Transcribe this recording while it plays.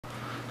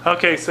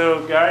Okay,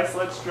 so guys,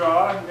 let's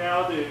draw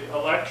now the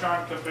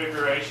electron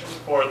configuration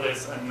for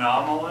this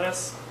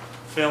anomalous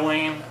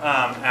filling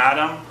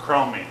atom,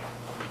 chromium.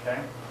 Okay,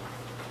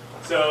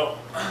 so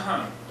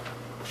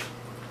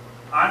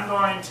I'm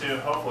going to,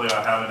 hopefully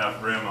I'll have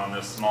enough room on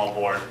this small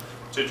board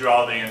to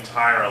draw the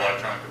entire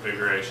electron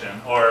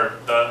configuration, or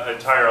the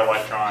entire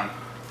electron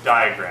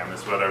diagram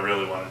is what I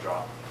really want to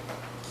draw.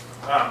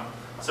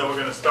 So we're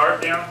going to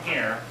start down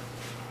here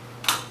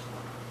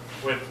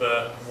with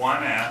the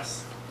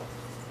 1s,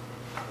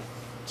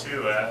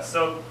 2s.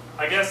 So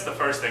I guess the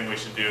first thing we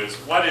should do is,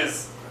 what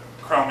is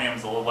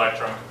chromium's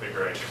electron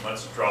configuration?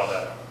 Let's draw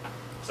that out.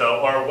 So,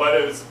 or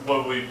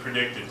what we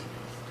predicted to be.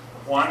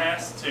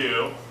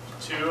 1s2,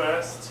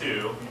 2s2,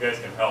 you guys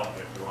can help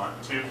me if you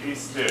want,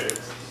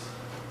 2p6,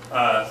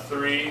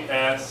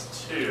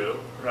 3s2,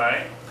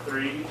 right?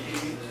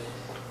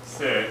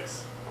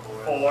 3p6,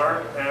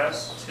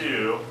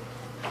 4s2,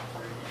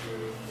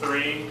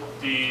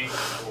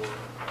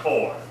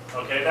 3d4.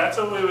 Okay, that's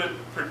what we would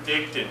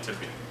predict it to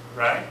be,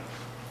 right?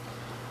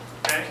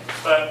 Okay,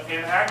 but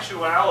in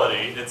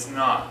actuality, it's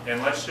not.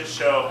 And let's just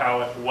show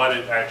what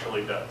it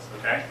actually does,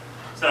 okay?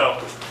 So,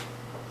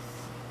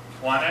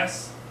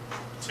 1s,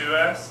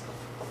 2s,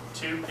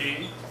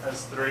 2p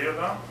has 3 of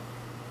them,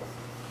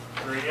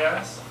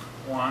 3s,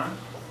 1,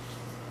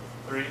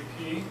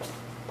 3p,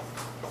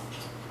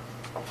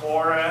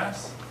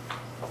 4s,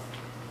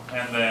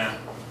 and then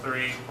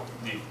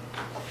 3d.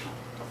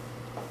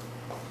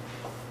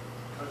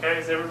 Okay,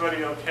 is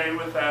everybody okay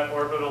with that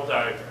orbital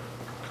diagram?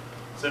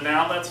 So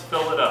now let's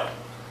fill it up.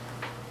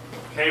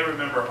 Okay,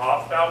 remember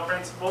off-bow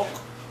principle,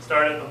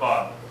 start at the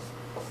bottom.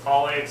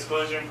 Pauli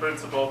exclusion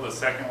principle, the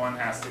second one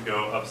has to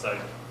go upside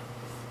down.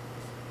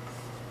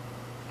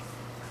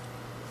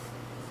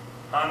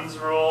 Hund's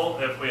rule,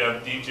 if we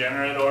have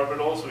degenerate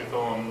orbitals, we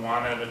fill them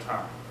one at a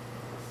time.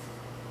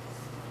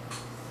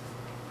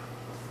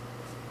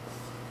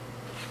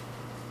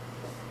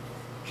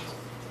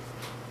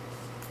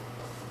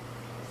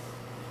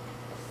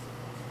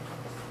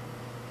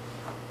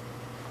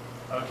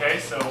 Okay,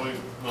 so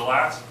the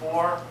last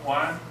 4,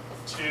 1,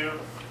 2,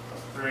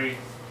 3,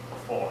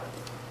 4.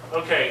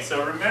 Okay,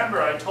 so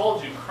remember I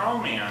told you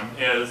chromium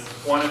is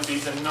one of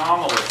these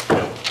anomalous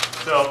fields.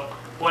 So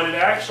what it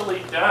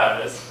actually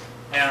does,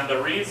 and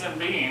the reason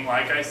being,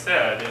 like I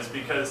said, is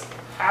because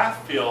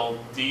half-filled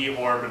d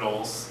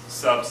orbitals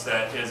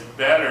subset is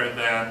better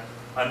than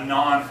a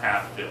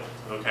non-half-filled,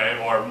 okay,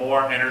 or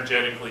more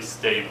energetically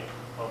stable,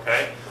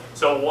 okay?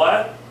 So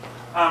what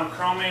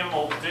chromium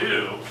will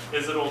do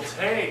is it'll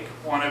take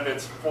one of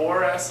its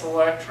 4s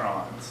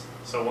electrons,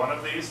 so one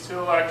of these 2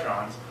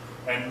 electrons,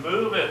 and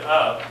move it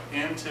up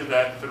into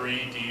that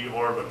 3d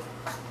orbital,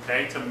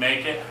 okay, to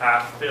make it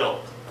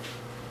half-filled.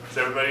 Does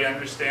everybody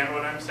understand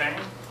what I'm saying?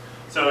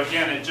 So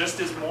again, it just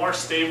is more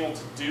stable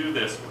to do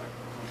this way,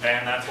 okay,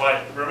 and that's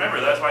why, remember,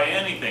 that's why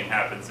anything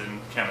happens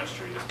in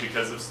chemistry, is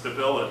because of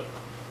stability.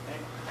 Okay?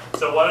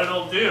 So what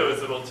it'll do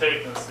is it'll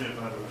take, let's see if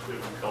I have a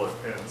different colored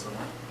pen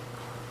somewhere.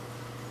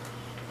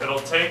 It'll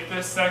take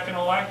this second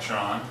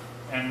electron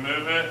and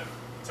move it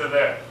to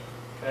there.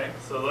 Okay,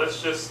 so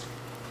let's just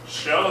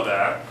show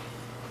that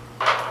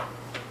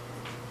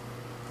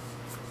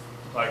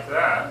like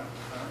that,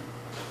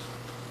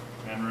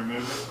 and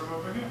remove it from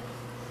over here.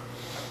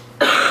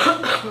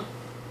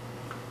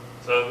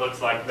 So it looks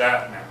like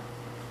that now.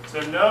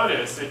 So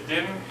notice it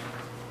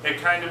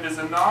kind of is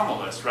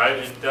anomalous, right?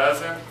 It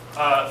doesn't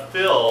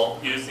fill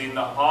using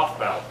the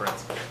off-bow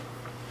principle.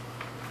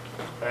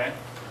 Okay?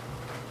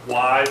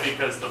 Why?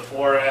 Because the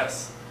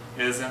 4s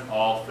isn't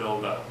all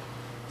filled up.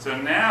 So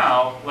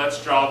now,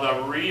 let's draw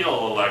the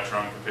real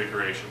electron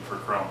configuration for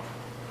chromium.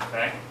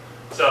 Okay?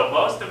 So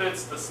most of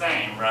it's the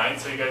same,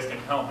 right? So you guys can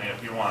help me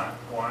if you want.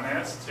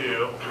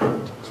 1s2,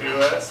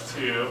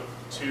 2s2,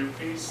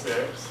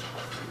 2p6,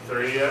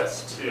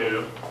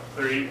 3s2,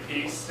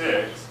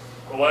 3p6.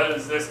 Well, what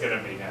is this going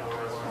to be now?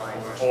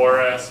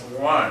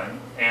 4s1,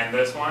 and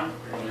this one?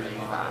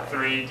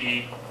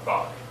 3d5.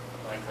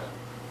 Like that.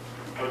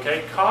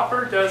 Okay,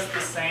 copper does the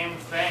same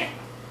thing.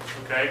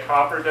 Okay,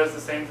 copper does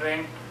the same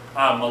thing.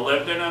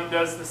 Molybdenum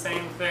does the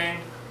same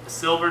thing.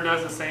 Silver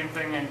does the same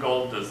thing, and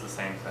gold does the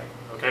same thing.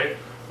 Okay,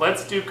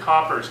 let's do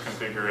copper's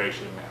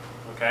configuration now.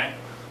 Okay,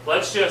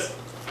 let's just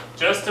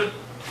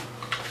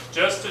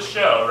to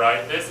show,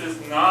 right? This is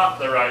not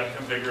the right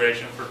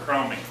configuration for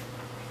chromium.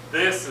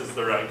 This is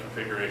the right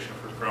configuration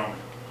for chromium.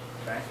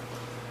 Okay,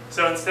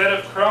 so instead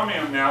of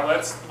chromium now,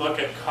 let's look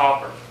at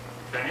copper.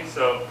 Okay,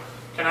 so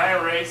can I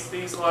erase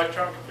these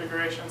electron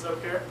configurations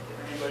up here?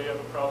 Anybody have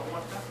a problem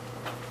with that?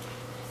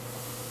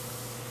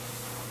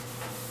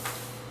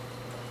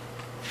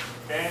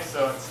 Okay,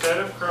 so instead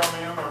of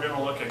chromium, we're going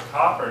to look at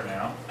copper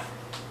now.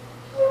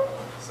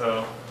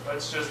 So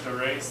let's just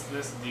erase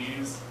this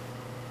D's.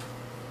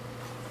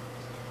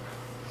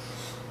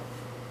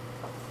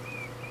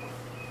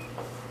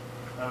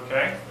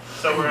 Okay,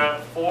 so we're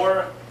at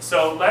 4.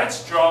 So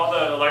let's draw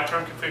the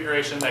electron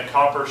configuration that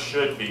copper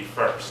should be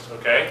first,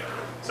 okay?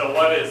 So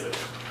what is it?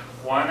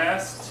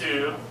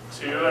 1s2,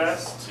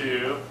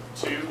 2s2,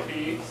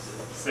 2p6,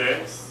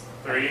 6,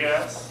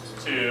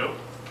 3s2,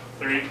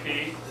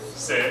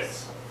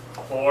 3p6,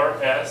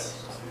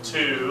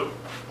 4s2,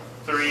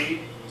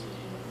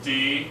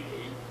 3d9,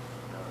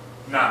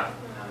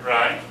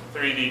 right?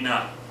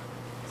 3d9.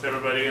 Does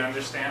everybody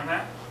understand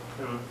that?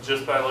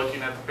 Just by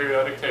looking at the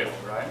periodic table,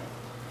 right?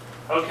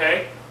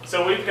 Okay,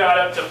 so we've got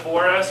up to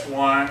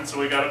 4s1, so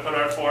we got to put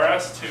our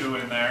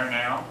 4s2 in there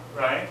now,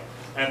 right?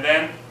 And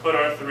then put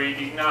our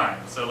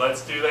 3d9. So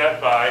let's do that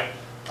by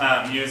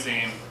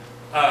using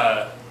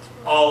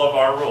all of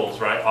our rules,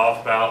 right?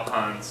 Off-bow,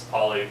 Hund's,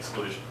 Pauli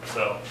exclusion.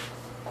 So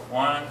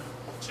 1,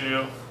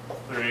 2,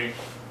 3,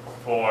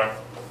 4,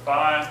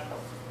 5,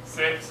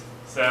 6,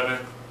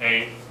 7,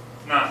 8,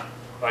 9,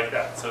 like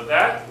that. So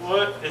that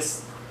would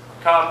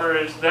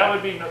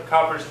be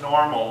copper's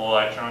normal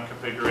electron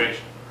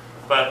configuration.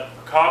 But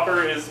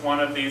copper is one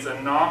of these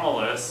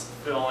anomalous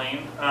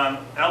filling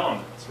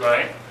elements,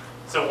 right?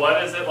 So what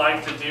does it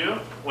like to do?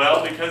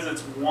 Well, because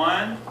it's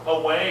one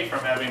away from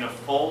having a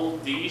full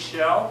D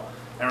shell,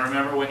 and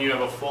remember when you have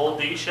a full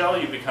D shell,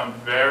 you become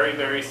very,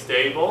 very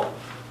stable.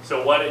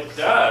 So what it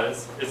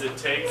does is it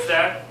takes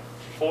that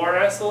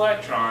 4s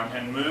electron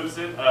and moves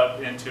it up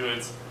into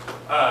its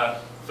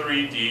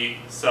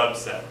 3D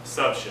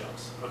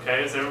subshells.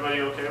 Okay, is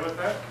everybody okay with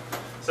that?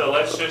 So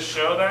let's just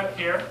show that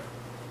here.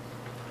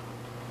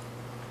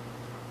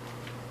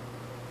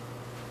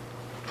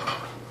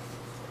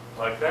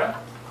 Like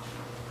that.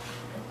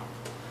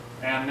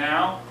 And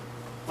now,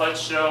 let's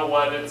show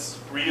what its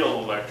real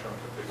electron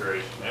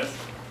configuration is.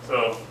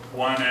 So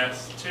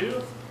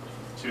 1s2,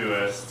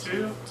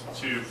 2s2,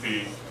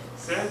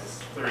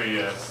 2p6,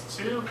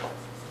 3s2,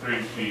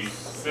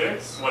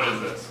 3p6. What is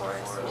this?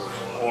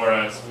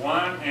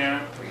 4s1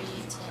 and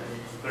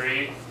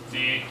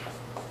 3d10.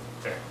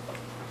 Okay.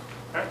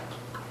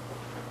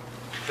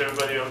 Is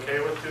everybody okay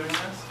with doing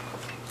this?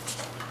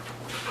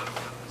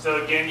 So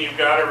again, you've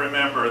got to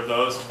remember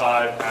those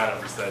 5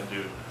 atoms that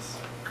do this.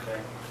 Okay.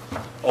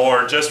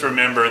 Or just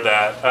remember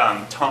that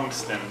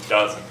tungsten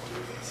doesn't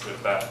do this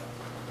with that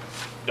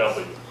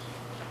W.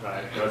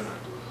 Right? It doesn't.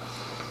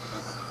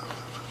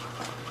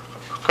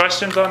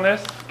 Questions on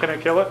this? Can I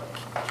kill it?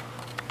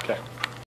 Okay.